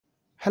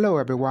Hello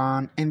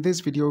everyone, in this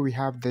video we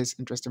have this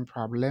interesting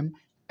problem.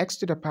 X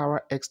to the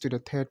power x to the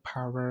third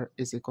power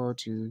is equal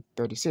to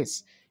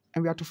 36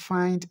 and we have to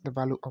find the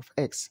value of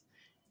x.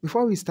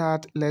 Before we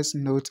start, let's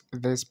note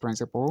this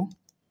principle.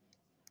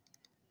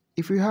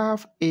 If we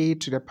have a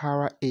to the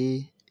power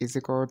a is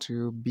equal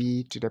to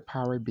b to the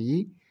power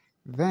b,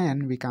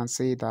 then we can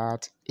say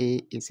that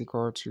a is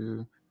equal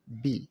to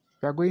b.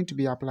 We are going to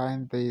be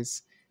applying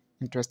this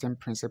interesting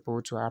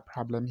principle to our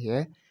problem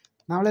here.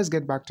 Now let's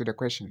get back to the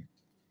question.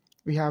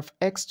 We have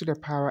x to the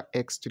power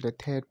x to the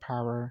third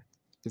power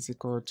is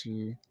equal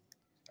to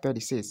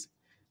 36.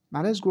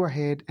 Now let's go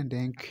ahead and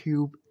then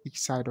cube each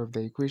side of the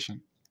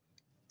equation.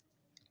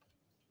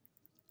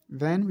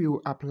 Then we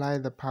will apply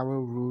the power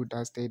rule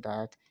that states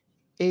that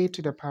a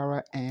to the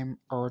power m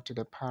or to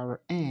the power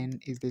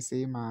n is the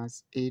same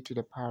as a to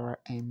the power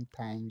m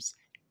times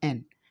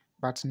n.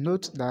 But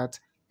note that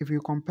if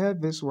you compare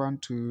this one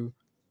to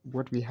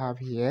what we have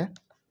here,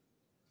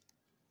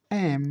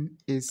 m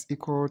is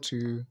equal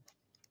to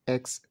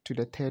x to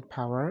the third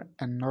power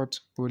and not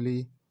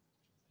only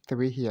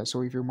 3 here.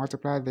 So if you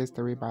multiply this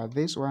 3 by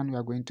this one, we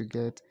are going to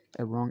get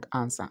a wrong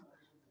answer.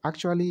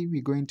 Actually,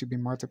 we're going to be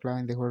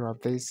multiplying the whole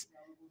of this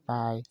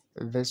by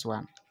this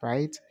one,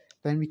 right?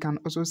 Then we can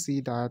also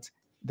see that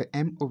the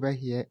m over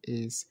here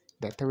is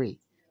the 3.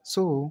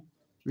 So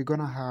we're going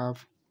to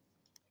have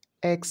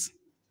x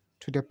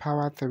to the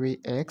power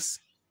 3x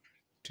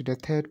to the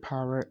third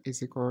power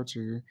is equal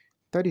to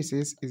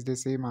 36 is the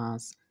same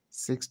as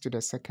 6 to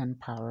the second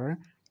power,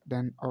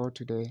 then all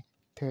to the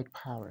third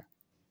power.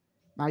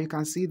 Now you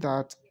can see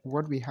that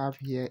what we have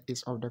here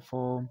is of the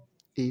form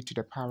a to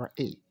the power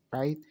a,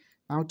 right?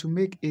 Now to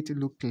make it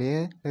look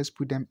clear, let's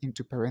put them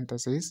into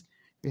parentheses.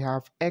 We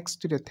have x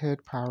to the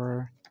third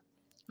power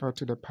or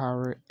to the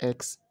power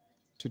x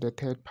to the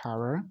third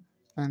power,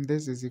 and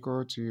this is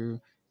equal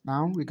to,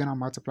 now we're going to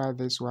multiply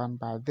this one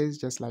by this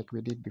just like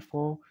we did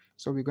before.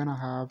 So we're going to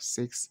have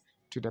 6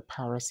 to the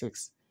power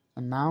 6.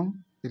 And now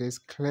it is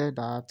clear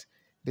that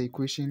the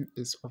equation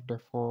is of the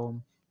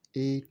form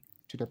a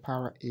to the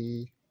power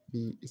a,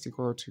 b is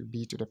equal to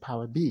b to the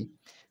power b.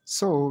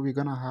 So we're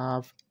going to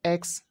have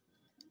x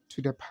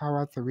to the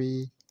power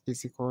 3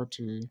 is equal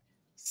to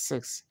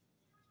 6.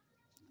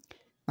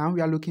 Now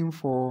we are looking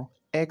for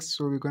x,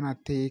 so we're going to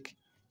take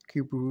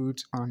cube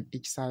root on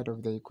each side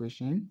of the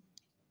equation.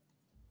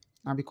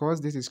 Now because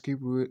this is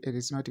cube root, it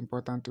is not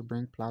important to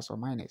bring plus or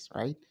minus,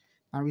 right?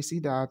 Now we see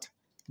that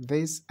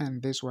this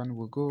and this one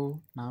will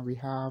go. Now we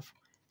have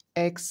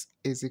x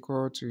is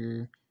equal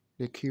to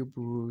the cube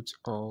root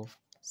of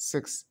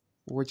 6,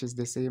 which is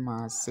the same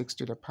as 6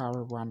 to the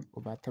power 1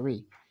 over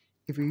 3.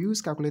 If you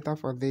use calculator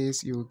for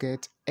this, you will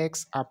get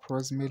x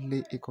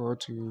approximately equal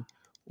to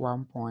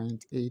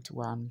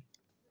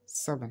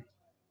 1.817.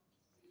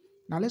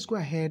 Now let's go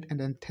ahead and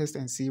then test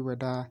and see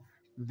whether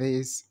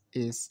this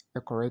is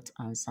a correct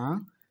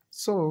answer.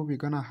 So we're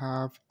going to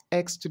have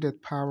x to the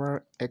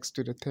power x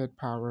to the third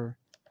power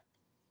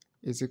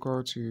is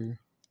equal to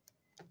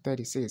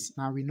 36.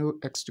 Now we know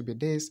x to be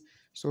this,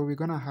 so we're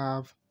going to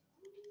have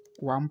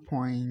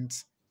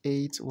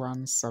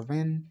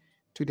 1.817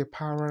 to the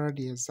power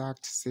the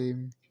exact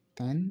same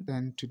thing,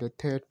 then to the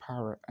third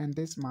power, and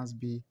this must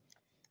be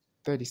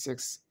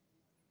 36.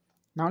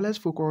 Now let's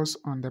focus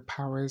on the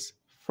powers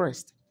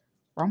first.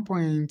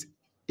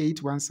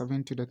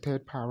 1.817 to the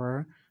third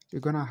power, we're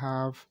going to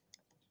have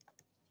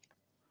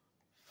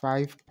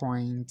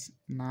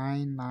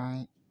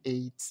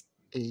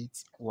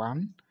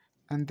 5.99881,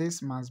 and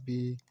this must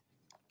be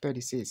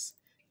 36.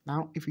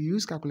 Now if you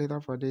use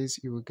calculator for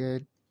this, you will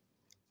get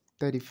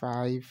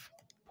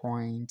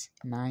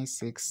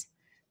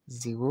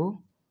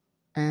 35.960,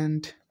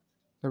 and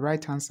the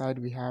right hand side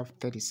we have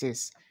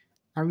 36.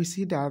 Now we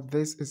see that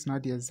this is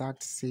not the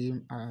exact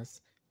same as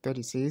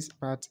 36,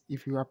 but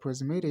if you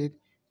approximate it,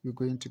 you're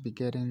going to be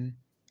getting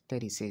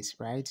 36,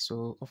 right?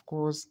 So of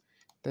course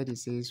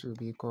 36 will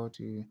be equal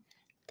to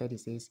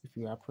 36 if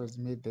you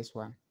approximate this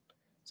one.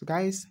 So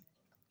guys,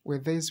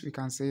 with this we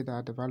can say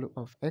that the value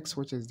of x,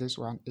 which is this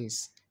one,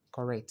 is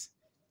correct.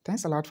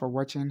 Thanks a lot for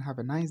watching. Have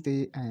a nice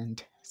day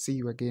and see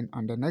you again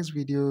on the next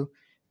video.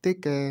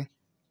 Take care.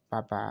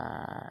 Bye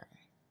bye.